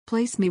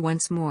Place me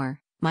once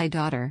more, my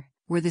daughter,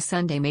 where the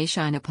Sunday may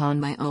shine upon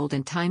my old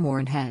and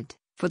time-worn head,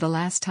 for the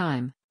last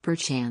time,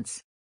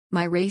 perchance.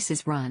 My race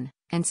is run,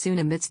 and soon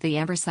amidst the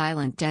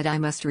ever-silent dead I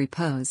must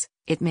repose,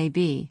 it may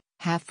be,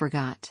 half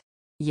forgot.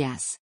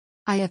 Yes.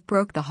 I have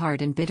broke the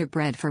hard and bitter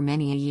bread for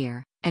many a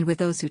year, and with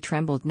those who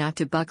trembled not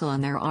to buckle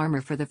on their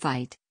armor for the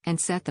fight, and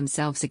set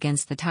themselves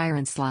against the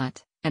tyrant's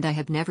lot, and I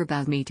have never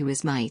bowed me to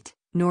his might,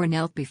 nor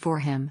knelt before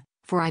him,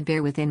 for I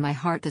bear within my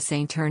heart the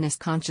saint earnest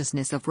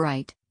consciousness of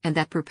right, and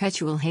that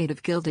perpetual hate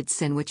of gilded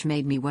sin which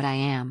made me what I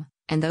am,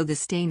 and though the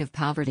stain of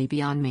poverty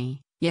be on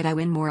me, yet I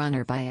win more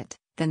honor by it,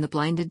 than the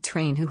blinded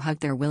train who hug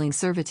their willing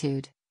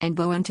servitude, and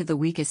bow unto the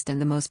weakest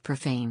and the most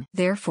profane.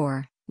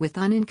 Therefore, with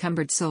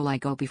unencumbered soul I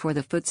go before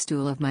the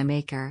footstool of my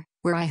Maker,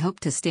 where I hope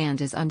to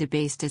stand as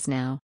undebased as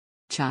now.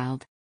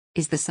 Child.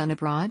 Is the sun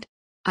abroad?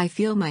 I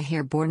feel my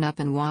hair borne up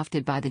and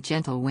wafted by the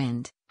gentle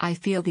wind, I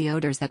feel the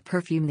odors that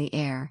perfume the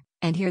air,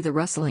 and hear the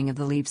rustling of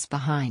the leaves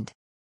behind.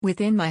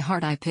 Within my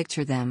heart I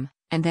picture them,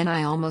 and then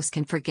I almost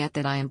can forget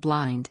that I am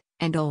blind,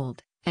 and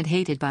old, and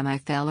hated by my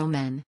fellow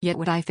men. Yet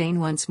would I fain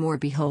once more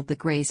behold the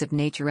grace of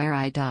nature ere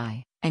I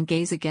die, and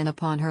gaze again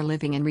upon her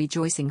living and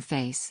rejoicing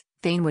face.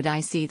 Fain would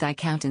I see thy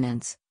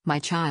countenance, my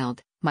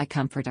child, my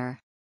comforter.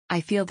 I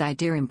feel thy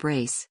dear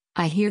embrace,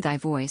 I hear thy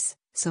voice,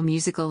 so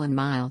musical and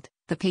mild,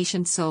 the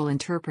patient soul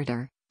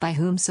interpreter, by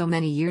whom so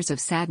many years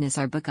of sadness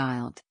are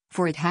beguiled,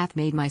 for it hath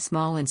made my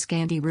small and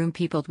scanty room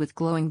peopled with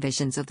glowing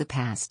visions of the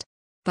past.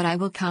 But I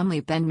will calmly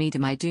bend me to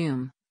my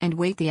doom, and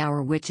wait the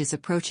hour which is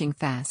approaching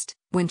fast,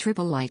 when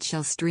triple light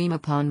shall stream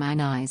upon mine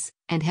eyes,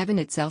 and heaven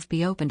itself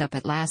be opened up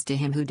at last to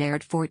him who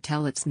dared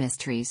foretell its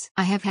mysteries.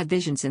 I have had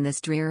visions in this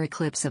drear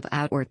eclipse of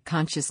outward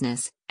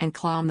consciousness, and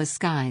clomb the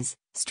skies,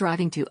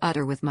 striving to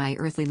utter with my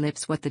earthly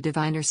lips what the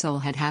diviner soul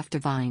had half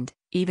divined,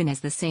 even as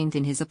the saint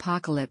in his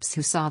apocalypse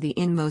who saw the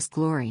inmost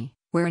glory,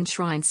 where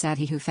enshrined sat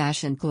he who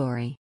fashioned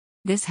glory.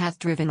 This hath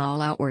driven all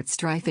outward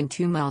strife and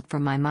tumult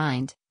from my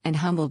mind, and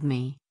humbled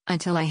me,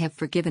 until I have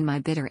forgiven my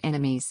bitter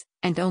enemies,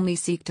 and only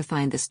seek to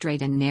find the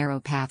straight and narrow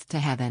path to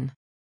heaven.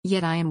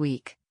 Yet I am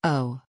weak,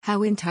 oh,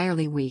 how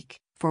entirely weak,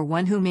 for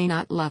one who may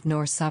not love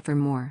nor suffer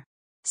more.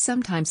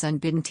 Sometimes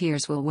unbidden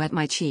tears will wet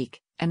my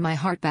cheek, and my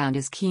heart bound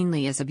as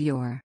keenly as of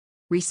yore.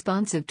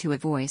 Responsive to a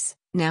voice,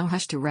 now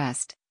hushed to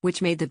rest,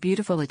 which made the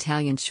beautiful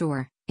Italian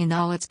shore, in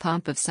all its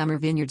pomp of summer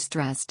vineyards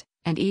dressed,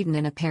 and Eden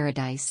in a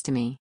paradise to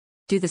me.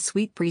 Do the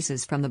sweet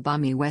breezes from the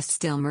balmy west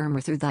still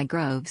murmur through thy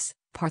groves,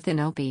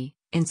 Parthenope,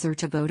 in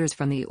search of odors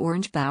from the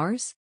orange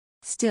bowers?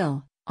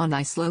 Still, on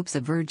thy slopes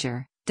of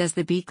verdure, does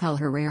the bee cull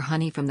her rare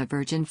honey from the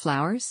virgin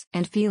flowers?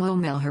 And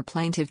Philomel her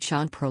plaintive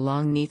chant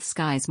prolong 'neath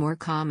skies more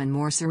calm and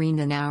more serene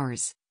than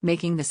ours,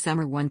 making the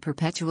summer one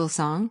perpetual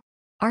song?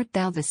 Art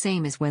thou the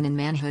same as when in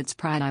manhood's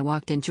pride I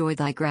walked in joy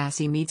thy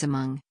grassy meads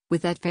among,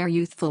 with that fair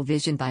youthful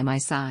vision by my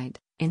side,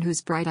 in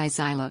whose bright eyes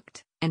I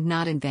looked, and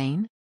not in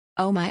vain?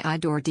 O my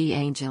adored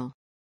angel!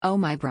 O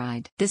my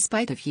bride!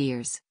 Despite of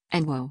years,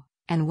 and woe,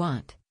 and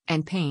want,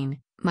 and pain,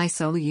 my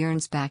soul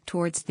yearns back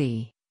towards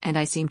thee, and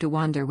I seem to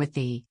wander with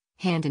thee,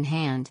 hand in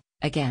hand,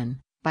 again,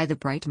 by the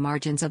bright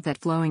margins of that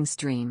flowing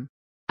stream.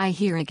 I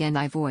hear again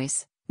thy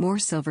voice, more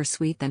silver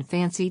sweet than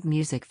fancied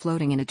music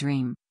floating in a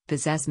dream,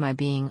 possess my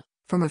being.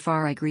 From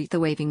afar I greet the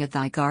waving of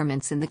thy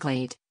garments in the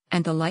glade,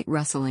 and the light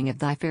rustling of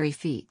thy fairy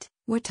feet.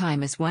 What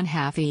time is one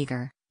half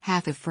eager,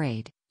 half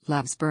afraid,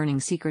 love's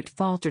burning secret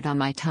faltered on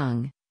my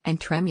tongue,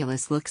 and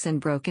tremulous looks and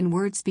broken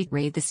words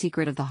betrayed the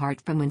secret of the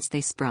heart from whence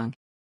they sprung.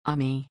 Ah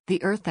me!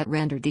 The earth that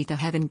rendered thee to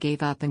heaven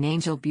gave up an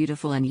angel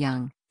beautiful and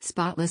young,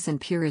 spotless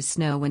and pure as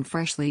snow when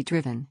freshly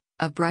driven,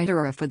 a bright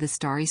aurora for the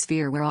starry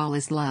sphere where all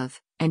is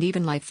love, and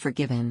even life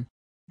forgiven.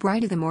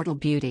 Bride of immortal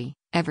beauty,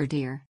 ever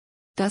dear!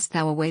 Dost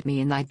thou await me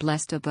in thy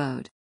blessed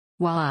abode?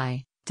 While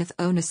I,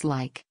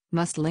 Tithonus-like,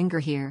 must linger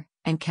here,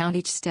 and count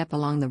each step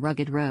along the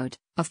rugged road,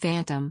 a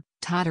phantom,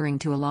 tottering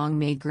to a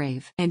long-made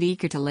grave, and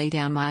eager to lay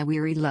down my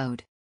weary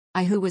load.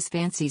 I who was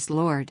fancy's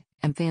lord,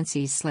 am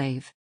fancy's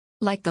slave.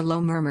 Like the low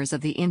murmurs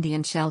of the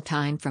Indian shell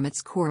tine from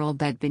its coral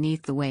bed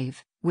beneath the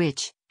wave,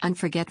 which,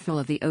 unforgetful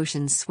of the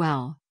ocean's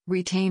swell,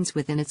 retains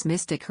within its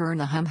mystic urn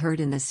a hum heard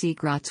in the sea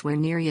grots where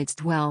nereids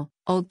dwell,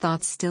 old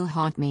thoughts still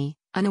haunt me,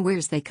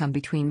 unawares they come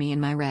between me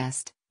and my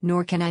rest,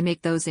 nor can I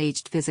make those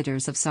aged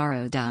visitors of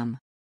sorrow dumb.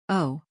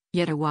 Oh,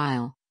 yet a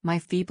while, my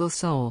feeble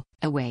soul,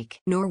 awake.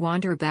 Nor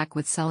wander back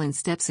with sullen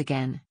steps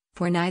again,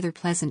 for neither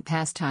pleasant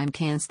pastime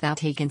canst thou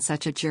take in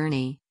such a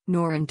journey,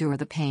 nor endure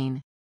the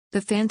pain. The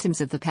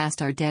phantoms of the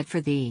past are dead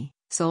for thee,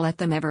 so let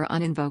them ever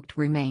uninvoked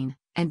remain,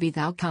 and be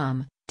thou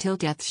calm, till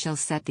death shall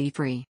set thee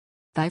free.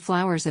 Thy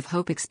flowers of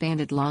hope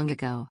expanded long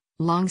ago,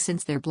 long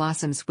since their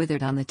blossoms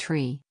withered on the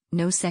tree,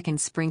 no second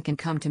spring can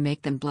come to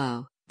make them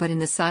blow, but in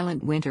the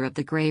silent winter of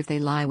the grave they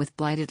lie with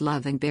blighted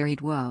love and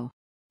buried woe.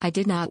 I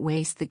did not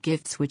waste the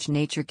gifts which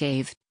nature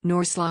gave,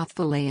 nor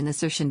slothful lay in the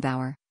Circean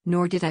bower,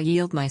 nor did I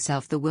yield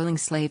myself the willing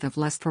slave of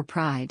lust for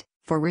pride,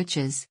 for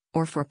riches,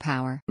 or for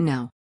power.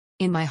 No.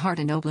 In my heart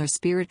a nobler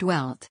spirit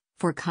dwelt,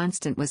 for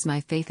constant was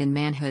my faith in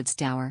manhood's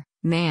dower,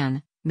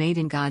 man, made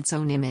in God's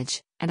own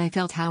image, and I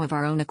felt how of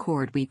our own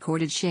accord we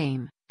courted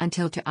shame,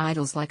 until to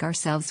idols like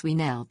ourselves we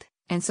knelt,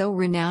 and so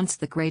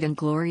renounced the great and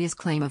glorious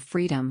claim of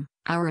freedom,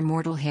 our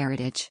immortal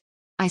heritage.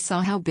 I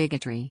saw how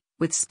bigotry,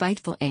 with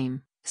spiteful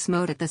aim,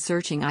 smote at the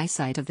searching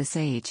eyesight of the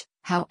sage,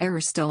 how error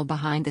stole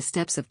behind the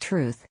steps of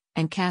truth,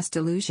 and cast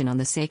illusion on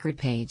the sacred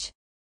page.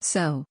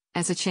 So,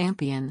 as a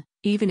champion,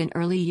 even in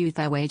early youth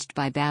I waged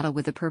by battle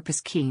with a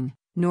purpose keen,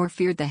 nor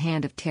feared the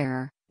hand of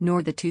terror,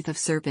 nor the tooth of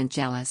serpent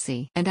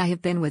jealousy. And I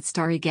have been with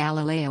starry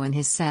Galileo in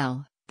his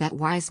cell, that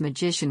wise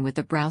magician with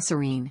the brow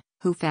serene,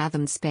 who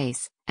fathomed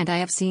space, and I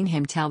have seen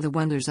him tell the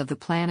wonders of the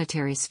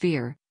planetary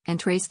sphere, and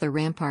trace the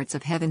ramparts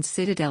of heaven's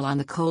citadel on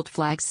the cold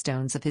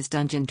flagstones of his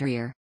dungeon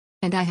drear.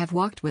 And I have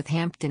walked with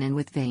Hampden and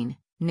with Vane,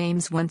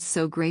 names once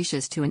so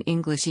gracious to an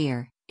English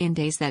ear, in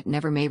days that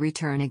never may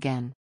return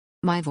again.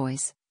 My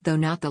voice, though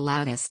not the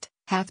loudest,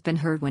 hath been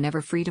heard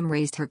whenever freedom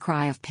raised her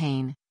cry of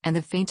pain, and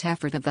the faint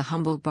effort of the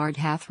humble bard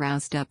hath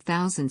roused up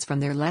thousands from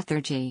their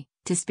lethargy,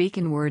 to speak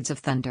in words of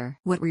thunder.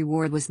 What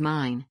reward was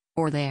mine,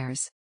 or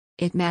theirs?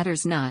 It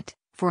matters not,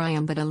 for I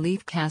am but a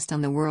leaf cast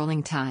on the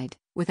whirling tide,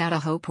 without a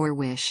hope or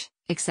wish,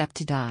 except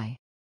to die.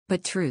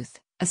 But truth,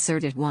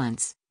 asserted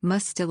once,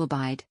 must still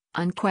abide,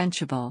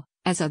 unquenchable,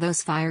 as are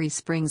those fiery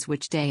springs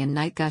which day and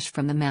night gush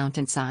from the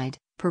mountainside,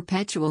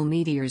 perpetual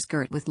meteors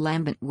girt with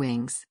lambent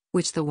wings,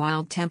 which the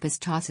wild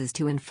tempest tosses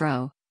to and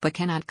fro, but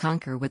cannot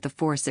conquer with the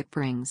force it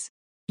brings.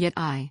 Yet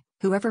I,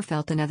 who ever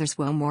felt another's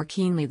woe more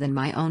keenly than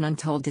my own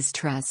untold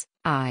distress,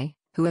 I,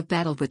 who have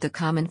battled with the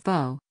common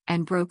foe,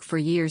 and broke for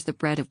years the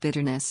bread of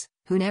bitterness,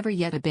 who never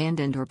yet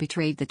abandoned or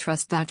betrayed the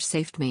trust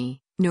vouchsafed me,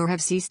 nor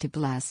have ceased to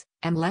bless,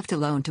 am left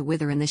alone to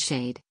wither in the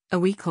shade, a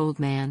weak old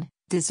man,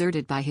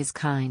 deserted by his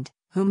kind,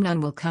 whom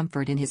none will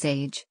comfort in his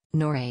age,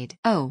 nor aid.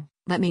 Oh,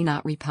 let me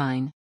not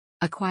repine.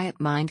 A quiet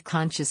mind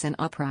conscious and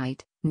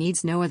upright,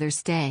 needs no other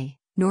stay,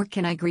 nor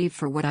can I grieve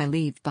for what I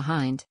leave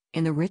behind,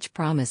 in the rich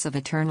promise of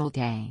eternal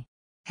day.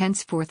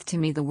 Henceforth to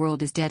me the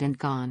world is dead and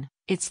gone,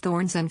 its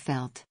thorns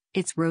unfelt,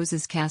 its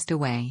roses cast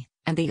away,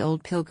 and the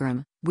old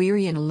pilgrim,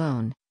 weary and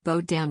alone,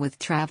 bowed down with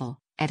travel,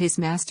 at his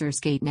master's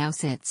gate now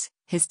sits,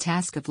 his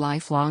task of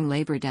lifelong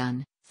labor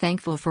done,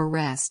 thankful for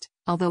rest,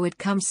 although it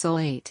comes so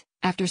late,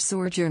 after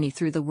sore journey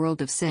through the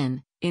world of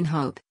sin, in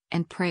hope,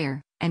 and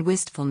prayer, and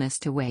wistfulness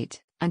to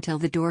wait, until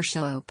the door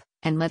shall ope,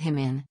 and let him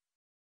in.